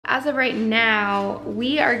as of right now,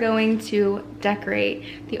 we are going to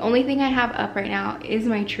decorate. The only thing I have up right now is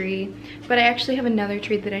my tree, but I actually have another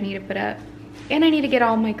tree that I need to put up. And I need to get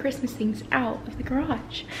all my Christmas things out of the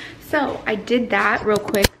garage. So I did that real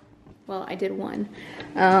quick. Well, I did one.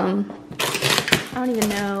 I don't even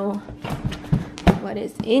know what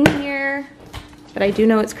is in here, but I do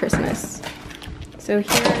know it's Christmas. So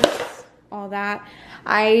here's all that.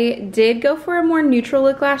 I did go for a more neutral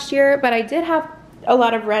look last year, but I did have a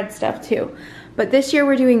lot of red stuff too. But this year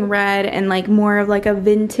we're doing red and like more of like a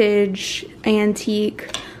vintage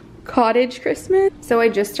antique cottage Christmas. So I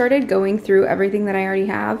just started going through everything that I already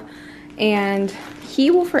have, and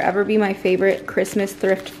he will forever be my favorite Christmas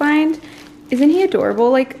thrift find. Isn't he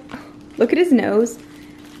adorable? Like, look at his nose.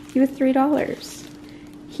 He was $3.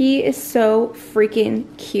 He is so freaking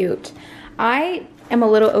cute. I am a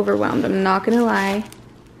little overwhelmed, I'm not gonna lie,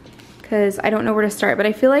 because I don't know where to start, but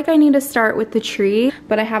I feel like I need to start with the tree.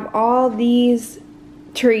 But I have all these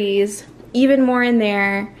trees, even more in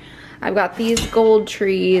there. I've got these gold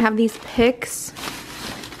trees. I have these picks.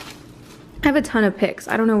 I have a ton of picks.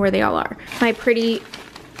 I don't know where they all are. My pretty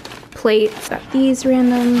plates. Got these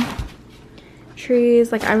random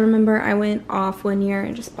trees. Like, I remember I went off one year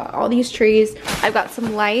and just bought all these trees. I've got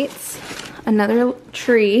some lights. Another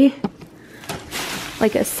tree.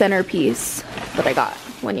 Like a centerpiece that I got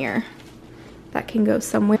one year. That can go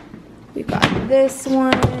somewhere. We've got this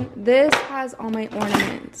one. This has all my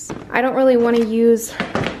ornaments. I don't really want to use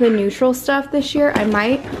the neutral stuff this year. I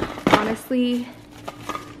might honestly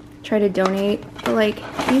try to donate, but like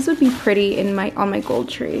these would be pretty in on my gold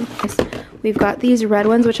tree. We've got these red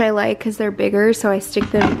ones, which I like because they're bigger, so I stick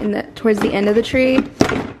them in towards the end of the tree.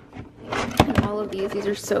 And all of these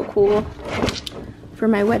are so cool for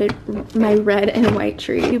my red and white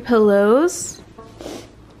tree. Two pillows.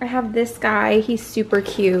 I have this guy. He's super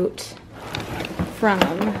cute, from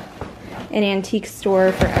an antique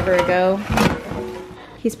store forever ago.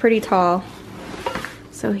 He's pretty tall,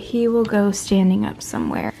 so he will go standing up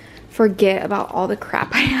somewhere. Forget about all the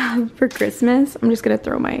crap I have for Christmas. I'm just gonna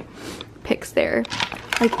throw my picks there.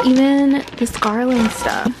 Like even this garland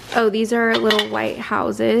stuff. Oh, these are little white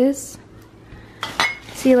houses.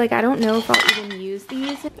 See, like I don't know if I'll even use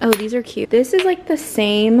these. Oh, these are cute. This is like the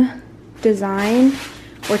same design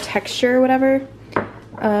or texture or whatever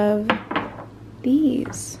of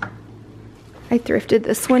these. I thrifted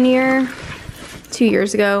this one year, 2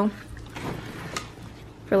 years ago,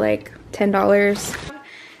 for like $10.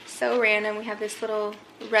 So random. We have this little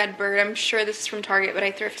red bird. I'm sure this is from Target, but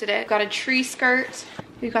I thrifted it. Got a tree skirt.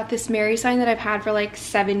 We've got this Mary sign that I've had for like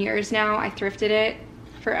 7 years now. I thrifted it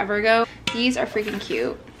forever ago. These are freaking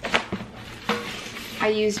cute. I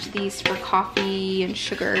used these for coffee and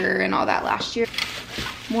sugar and all that last year.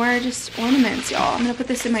 More just ornaments, y'all. I'm gonna put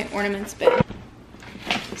this in my ornaments bin.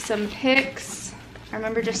 Some picks. I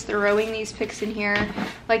remember just throwing these picks in here,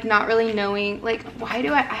 like not really knowing, like why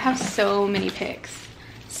do I have so many picks?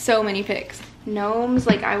 So many picks. Gnomes,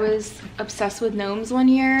 like I was obsessed with gnomes one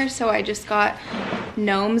year, so I just got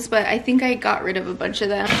gnomes, but I think I got rid of a bunch of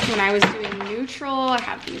them. When I was doing neutral, I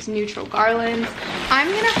have these neutral garlands. I'm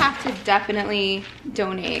gonna have to definitely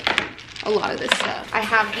donate a lot of this stuff. I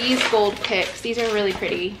have these gold picks. These are really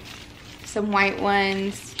pretty. Some white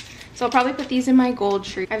ones. So I'll probably put these in my gold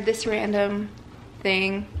tree. I have this random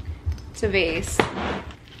thing. It's a vase.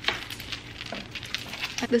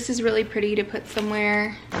 This is really pretty to put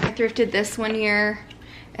somewhere. I thrifted this one year.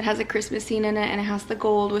 It has a Christmas scene in it and it has the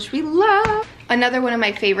gold, which we love. Another one of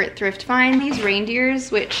my favorite thrift finds, these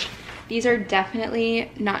reindeers, which these are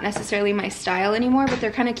definitely not necessarily my style anymore, but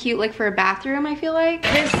they're kind of cute, like for a bathroom, I feel like.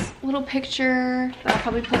 This little picture that I'll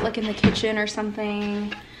probably put like in the kitchen or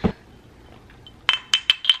something.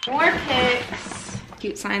 More pics.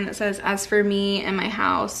 Cute sign that says, "As for me and my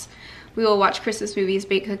house, we will watch Christmas movies,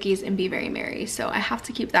 bake cookies, and be very merry." So I have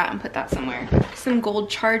to keep that and put that somewhere. Some gold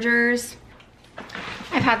chargers.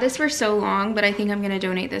 I've had this for so long, but I think I'm gonna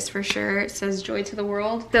donate this for sure. It says "Joy to the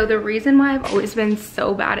World." So the reason why I've always been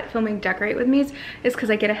so bad at filming Decorate With Me's is because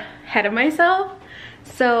I get ahead of myself.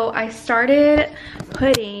 So I started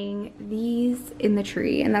putting these in the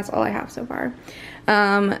tree, and that's all I have so far.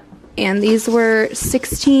 And these were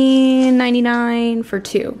 $16.99 for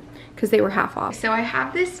 2. Because they were half off. So I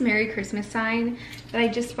have this Merry Christmas sign that I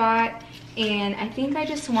just bought, and I think I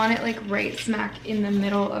just want it like right smack in the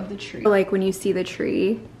middle of the tree. Like when you see the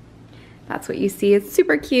tree, that's what you see. It's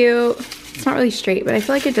super cute. It's not really straight, but I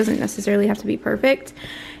feel like it doesn't necessarily have to be perfect.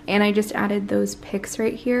 And I just added those picks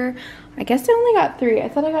right here. I guess I only got 3. I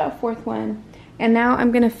thought I got a 4th one. And now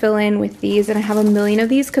I'm gonna fill in with these, and I have a million of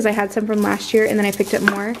these because I had some from last year and then I picked up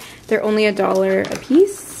more. They're only $1 a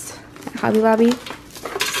piece at Hobby Lobby.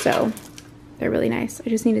 So they're really nice. I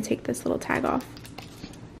just need to take this little tag off.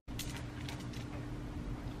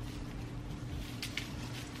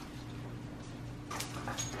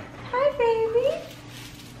 Hi, baby.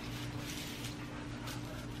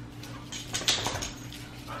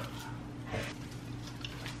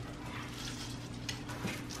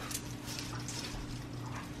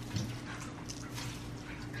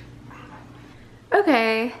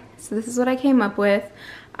 Okay, so this is what I came up with.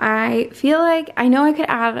 I feel like, I know I could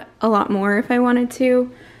add a lot more if I wanted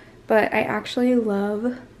to, but I actually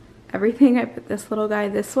love everything. I put this little guy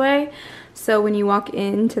this way, so when you walk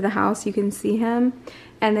into the house you can see him.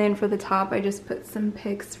 And then for the top I just put some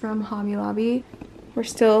pics from Hobby Lobby. We're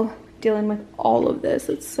still dealing with all of this.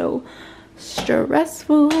 It's so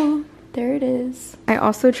stressful. There it is. I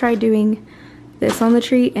also tried doing this on the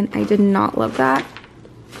tree and I did not love that.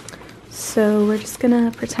 So we're just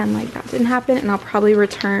gonna pretend like that didn't happen, and I'll probably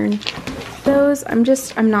return those.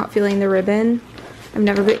 I'm not feeling the ribbon. I've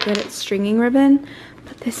never been good at stringing ribbon,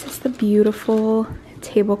 but this is the beautiful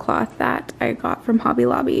tablecloth that I got from Hobby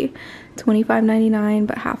Lobby. $25.99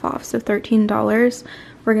 but half off, so $13.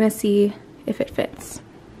 We're gonna see if it fits.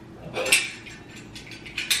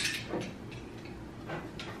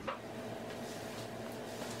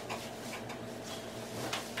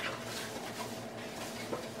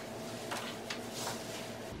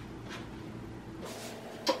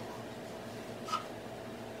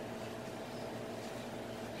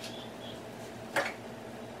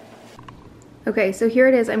 Okay, so here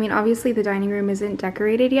it is. I mean, obviously the dining room isn't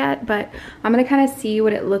decorated yet, but I'm gonna kind of see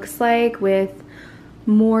what it looks like with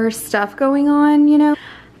more stuff going on, you know?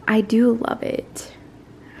 I do love it.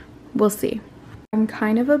 We'll see. I'm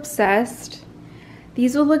kind of obsessed.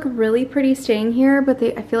 These will look really pretty staying here, but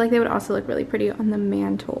I feel like they would also look really pretty on the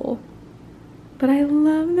mantle. But I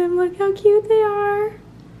love them. Look how cute they are.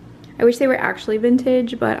 I wish they were actually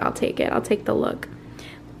vintage, but I'll take it. I'll take the look.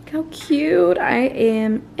 Look how cute. I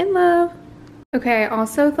am in love. Okay, I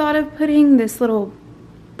also thought of putting this little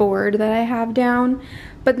board that I have down,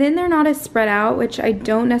 but then they're not as spread out, which I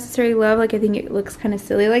don't necessarily love. Like, I think it looks kind of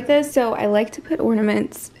silly like this. So I like to put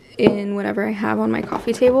ornaments in whatever I have on my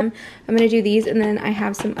coffee table. I'm gonna do these, and then I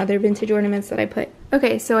have some other vintage ornaments that I put.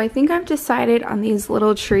 Okay, so I think I've decided on these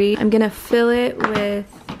little trees. I'm gonna fill it with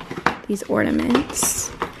these ornaments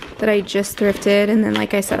that I just thrifted, and then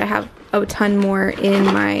like I said, I have a ton more in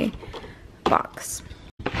my box.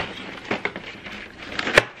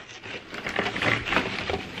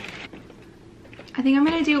 I think I'm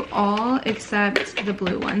gonna do all except the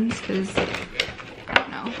blue ones, because I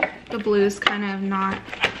don't know, the blue's kind of not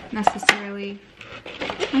necessarily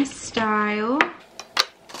my style.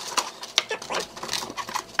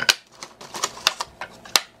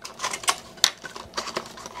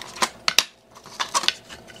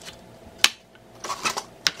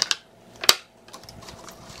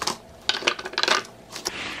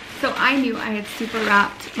 So I knew I had super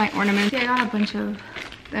wrapped my ornaments. I got a bunch of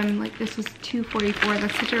them, like this was $2.44.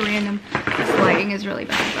 That's such a random, this lighting is really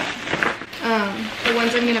bad, but the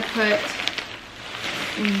ones I'm gonna put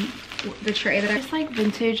in the tray that are just like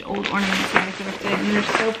vintage old ornaments that I thrifted, and they're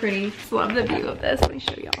so pretty. Just love the view of this. Let me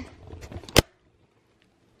show y'all.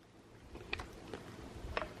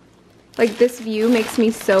 Like, this view makes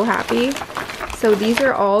me so happy. So these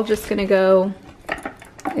are all just gonna go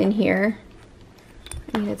in here.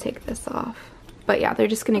 I need to take this off, but yeah, they're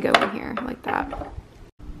just gonna go in here like that.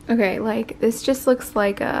 Okay, like this just looks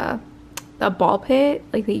like a ball pit,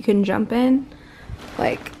 like that you can jump in.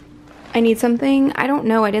 Like, I need something. I don't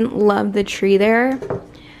know, I didn't love the tree there.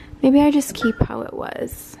 Maybe I just keep how it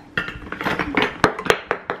was. I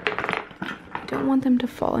don't want them to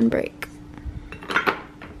fall and break.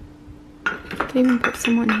 I can even put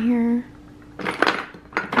some on here.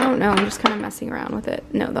 I don't know, I'm just kind of messing around with it.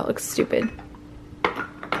 No, that looks stupid.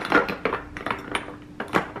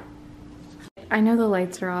 I know the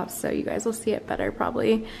lights are off, so you guys will see it better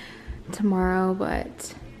probably tomorrow,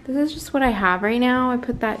 but this is just what I have right now. I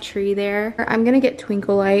put that tree there. I'm gonna get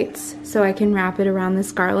twinkle lights so I can wrap it around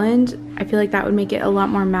this garland. I feel like that would make it a lot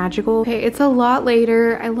more magical. Okay, it's a lot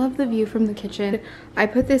later. I love the view from the kitchen. I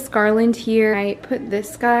put this garland here. I put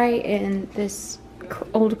this guy in this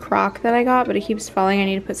old crock that I got, but it keeps falling. I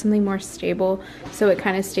need to put something more stable so it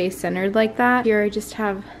kind of stays centered like that. Here I just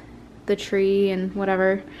have the tree and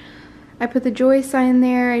whatever. I put the joy sign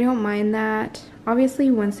there. I don't mind that.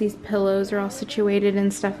 Obviously, once these pillows are all situated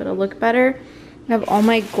and stuff, it'll look better. I have all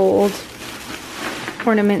my gold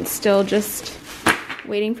ornaments still just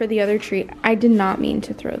waiting for the other tree. I did not mean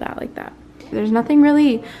to throw that like that. There's nothing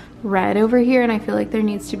really red over here, and I feel like there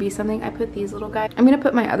needs to be something. I put these little guys. I'm gonna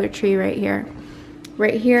put my other tree right here.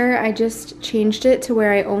 Right here, I just changed it to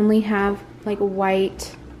where I only have like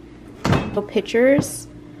white little pictures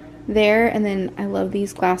there, and then I love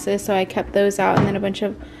these glasses, so I kept those out, and then a bunch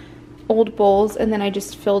of old bowls, and then I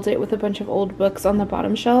just filled it with a bunch of old books on the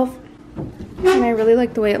bottom shelf, and I really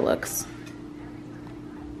like the way it looks.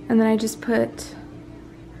 And then I just put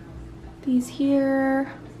these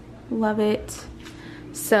here. Love it.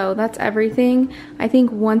 So that's everything. I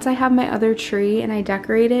think once I have my other tree and I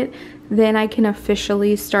decorate it, then I can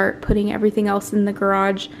officially start putting everything else in the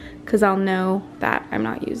garage, because I'll know that I'm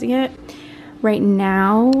not using it. Right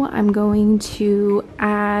now, I'm going to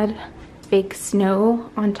add fake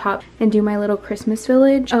snow on top and do my little Christmas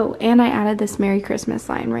village. Oh, and I added this Merry Christmas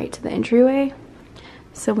sign right to the entryway.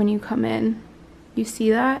 So when you come in, you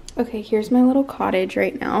see that. Okay, here's my little cottage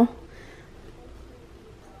right now.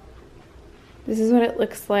 This is what it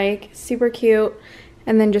looks like. Super cute.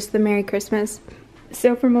 And then just the Merry Christmas.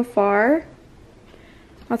 So from afar,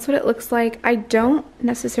 that's what it looks like. I don't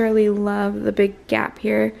necessarily love the big gap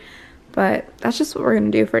here, but that's just what we're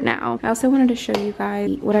gonna do for now. I also wanted to show you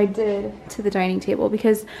guys what I did to the dining table,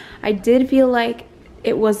 because I did feel like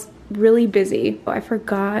it was really busy. I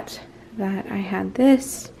forgot that I had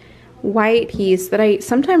this white piece that I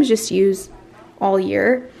sometimes just use all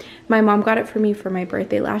year. My mom got it for me for my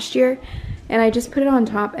birthday last year, and I just put it on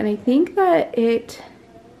top, and I think that it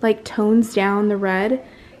like tones down the red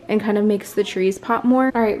and kind of makes the trees pop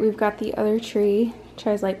more. All right, we've got the other tree, which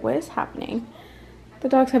I was like, what is happening? The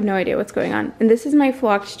dogs have no idea what's going on. And this is my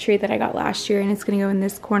flocked tree that I got last year, and it's gonna go in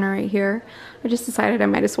this corner right here. I just decided I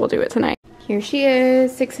might as well do it tonight. Here she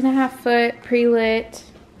is, 6.5 foot, pre-lit,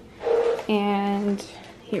 and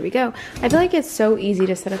here we go. I feel like it's so easy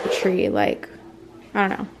to set up a tree, like, I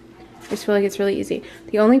don't know. I just feel like it's really easy.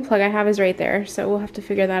 The only plug I have is right there, so we'll have to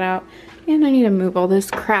figure that out. And I need to move all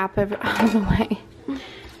this crap out of the way.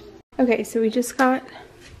 Okay, so we just got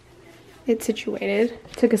it situated.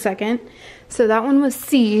 Took a second. So that one was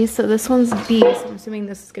C, so this one's B, so I'm assuming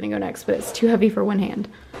this is gonna go next, but it's too heavy for one hand.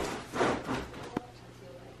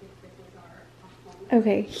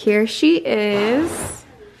 Okay, here she is,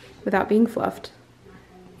 without being fluffed.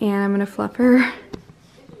 And I'm gonna fluff her.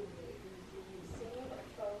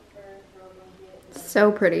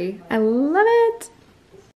 So pretty. I love it.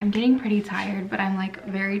 I'm getting pretty tired, but I'm like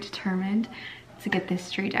very determined to get this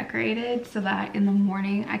tree decorated so that in the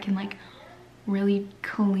morning I can like really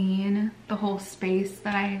clean the whole space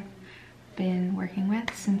that I've been working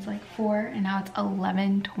with since like 4, and now it's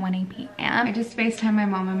 11:20 p.m. I just FaceTimed my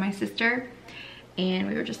mom and my sister, and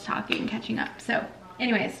we were just talking, catching up. So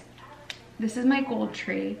anyways, this is my gold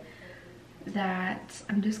tree that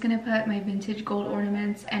I'm just gonna put my vintage gold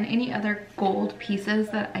ornaments and any other gold pieces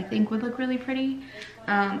that I think would look really pretty.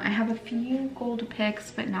 I have a few gold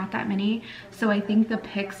picks, but not that many, so I think the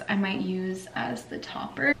picks I might use as the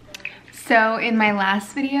topper. So in my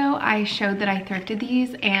last video, I showed that I thrifted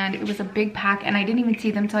these, and it was a big pack, and I didn't even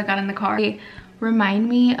see them till I got in the car. They remind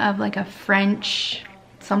me of like a French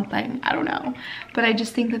something, I don't know, but I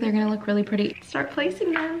just think that they're gonna look really pretty. Start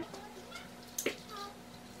placing them.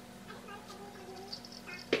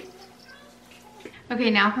 Okay,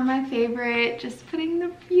 now for my favorite, just putting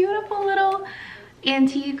the beautiful little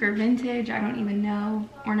antique or vintage, I don't even know,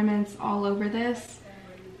 ornaments all over this.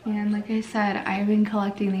 And like I said, I've been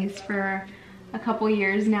collecting these for a couple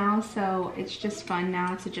years now, so it's just fun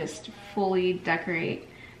now to just fully decorate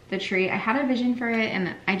the tree. I had a vision for it,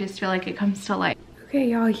 and I just feel like it comes to life. Okay,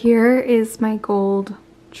 y'all, here is my gold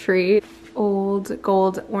tree. Old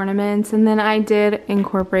gold ornaments, and then I did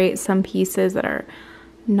incorporate some pieces that are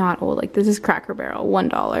not old. Like this is Cracker Barrel,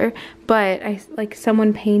 $1, but I like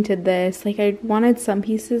someone painted this. Like I wanted some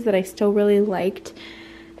pieces that I still really liked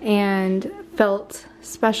and felt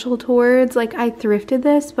special towards. Like I thrifted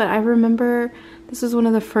this, but I remember this was one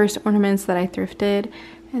of the first ornaments that I thrifted,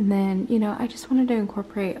 and then, you know, I just wanted to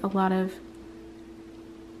incorporate a lot of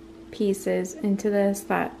pieces into this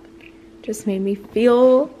that just made me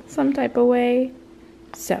feel some type of way.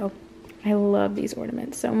 So I love these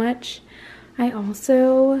ornaments so much. I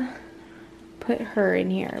also put her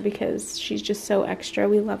in here because she's just so extra.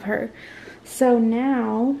 We love her. So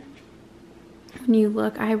now when you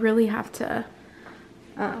look, I really have to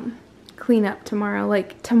clean up tomorrow.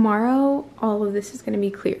 Like tomorrow, all of this is going to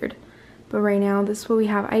be cleared, but right now this is what we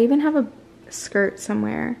have. I even have a skirt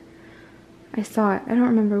somewhere. I saw it. I don't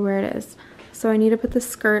remember where it is. So I need to put the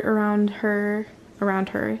skirt around the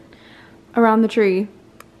tree,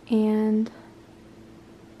 and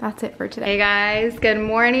that's it for today. Hey guys, good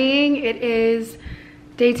morning. It is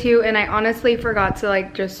day 2, and I honestly forgot to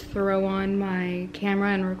like just throw on my camera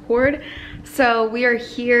and record. So we are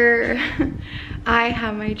here. I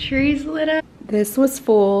have my trees lit up. this was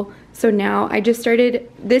full. So now I just started,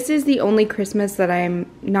 this is the only Christmas that I'm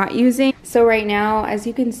not using. So right now, as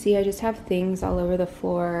you can see, I just have things all over the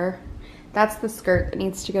floor. That's the skirt that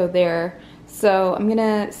needs to go there. So I'm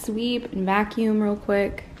gonna sweep and vacuum real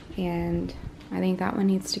quick, and I think that one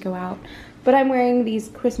needs to go out. But I'm wearing these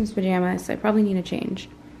Christmas pajamas, so I probably need a change.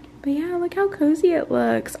 But yeah, look how cozy it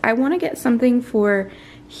looks. I wanna get something for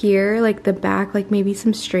here, like the back, like maybe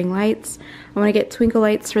some string lights. I want to get twinkle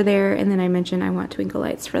lights for there, and then I mentioned I want twinkle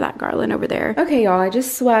lights for that garland over there. Okay, y'all, I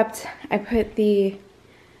just swept. I put the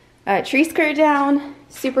tree skirt down.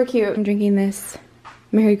 Super cute. I'm drinking this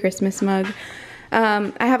Merry Christmas mug.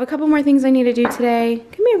 I have a couple more things I need to do today.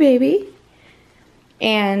 Come here, baby.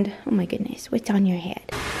 And, oh my goodness, what's on your head?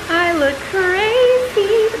 I look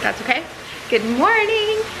crazy, but that's okay. Good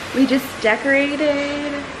morning. We just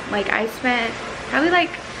decorated. Like, I spent probably like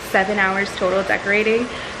 7 hours total decorating,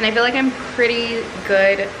 and I feel like I'm pretty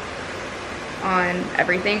good on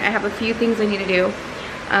everything. I have a few things I need to do.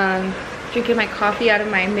 Drinking my coffee out of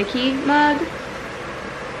my Mickey mug.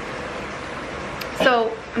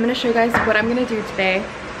 So I'm gonna show you guys what I'm gonna do today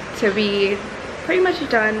to be pretty much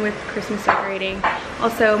done with Christmas decorating.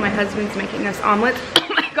 Also, my husband's making us omelets.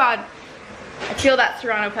 Oh my God, I feel that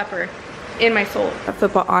serrano pepper in my soul. A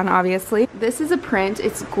football on, obviously. This is a print,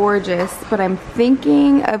 it's gorgeous, but I'm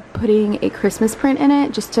thinking of putting a Christmas print in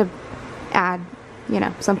it just to add, you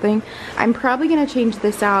know, something. I'm probably gonna change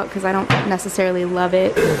this out because I don't necessarily love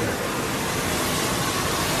it.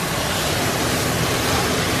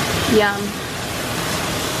 Yum.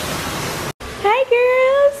 Hi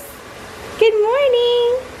girls, good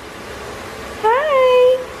morning.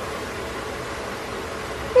 Hi.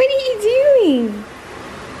 What are you doing?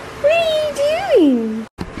 What are you doing?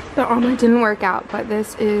 The omelet didn't work out, but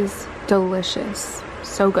this is delicious.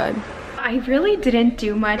 So good. I really didn't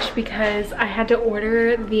do much because I had to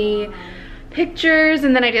order the pictures,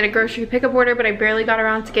 and then I did a grocery pickup order, but I barely got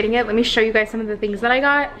around to getting it. Let me show you guys some of the things that I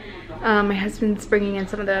got. My husband's bringing in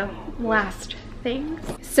some of the last things.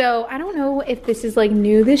 So I don't know if this is like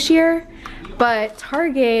new this year, but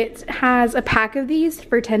Target has a pack of these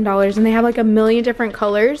for $10, and they have like a million different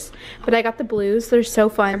colors, but I got the blues. They're so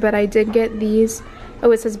fun. But I did get these.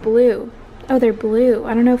 Oh, it says blue. Oh, they're blue.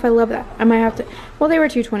 I don't know if I love that. I might have to, well, they were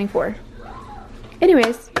 $2.24.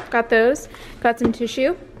 Anyways, got those. Got some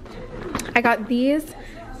tissue. I got these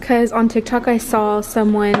because on TikTok I saw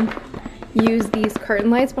someone use these curtain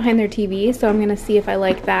lights behind their TV, so I'm gonna see if I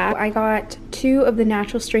like that. I got 2 of the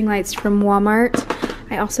natural string lights from Walmart.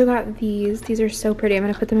 I also got these. These are so pretty. I'm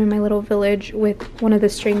gonna put them in my little village with one of the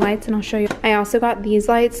string lights, and I'll show you. I also got these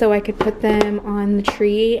lights so I could put them on the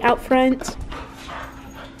tree out front.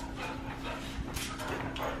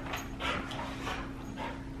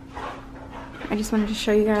 I just wanted to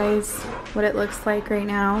show you guys what it looks like right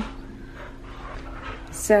now.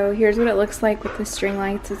 So here's what it looks like with the string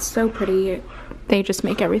lights. It's so pretty. They just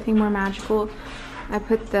make everything more magical. I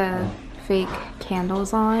put the fake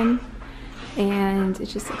candles on, and it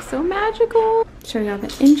just looks so magical. Show you all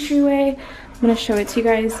the entryway. I'm gonna show it to you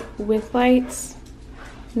guys with lights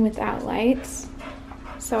and without lights.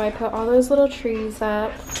 So I put all those little trees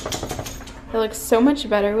up. It looks so much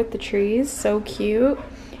better with the trees, so cute.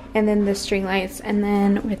 And then the string lights, and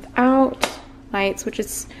then without lights, which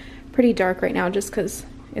is pretty dark right now just because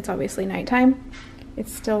it's obviously nighttime,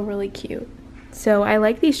 it's still really cute. So I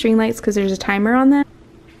like these string lights because there's a timer on them.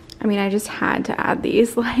 I mean, I just had to add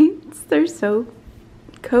these lights. They're so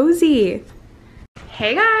cozy.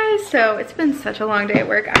 Hey guys, so it's been such a long day at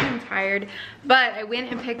work. I'm tired, but I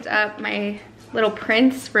went and picked up my little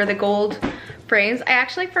prints for the gold frames. I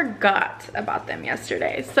actually forgot about them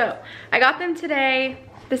yesterday, so I got them today.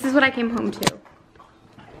 This is what I came home to.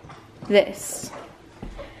 This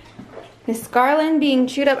garland being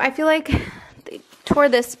chewed up. I feel like they tore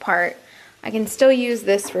this part. I can still use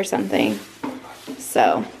this for something.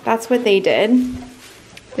 So that's what they did.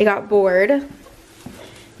 They got bored,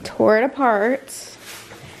 tore it apart,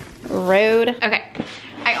 rode. Okay,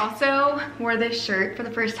 I also wore this shirt for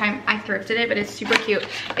the first time. I thrifted it, but it's super cute.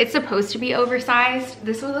 It's supposed to be oversized.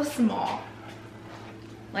 This was a small.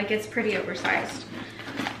 Like, it's pretty oversized.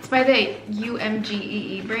 It's by the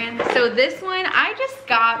UMGEE brand. So this one I just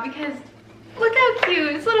got because look how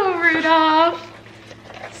cute. It's little Rudolph.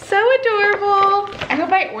 So adorable. I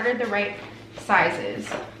hope I ordered the right sizes,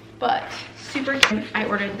 but super cute. I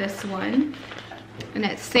ordered this one, and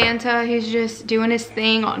it's Santa. He's just doing his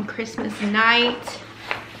thing on Christmas night,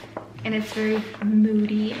 and it's very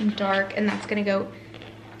moody and dark, and that's gonna go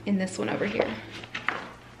in this one over here.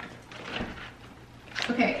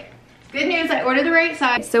 Okay, good news, I ordered the right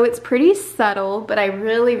size. So it's pretty subtle, but I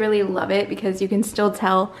really, really love it because you can still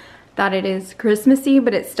tell that it is Christmassy,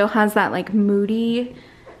 but it still has that like moody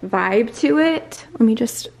vibe to it. Let me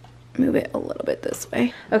just move it a little bit this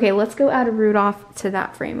way. Okay, let's go add Rudolph to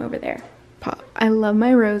that frame over there. Pop. I love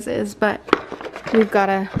my roses, but we've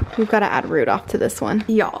gotta add Rudolph to this one.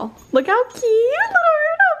 Y'all, look how cute little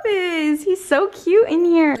Rudolph is. He's so cute in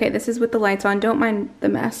here. Okay, this is with the lights on. Don't mind the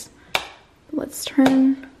mess. Let's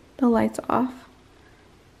turn the lights off.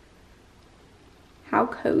 How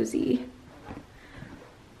cozy.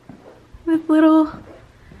 With little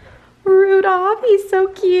Rudolph, he's so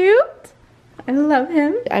cute. I love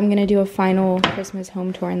him. I'm gonna do a final Christmas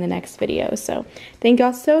home tour in the next video. So thank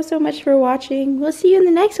y'all so much for watching. We'll see you in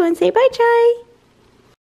the next one. Say bye, Chai.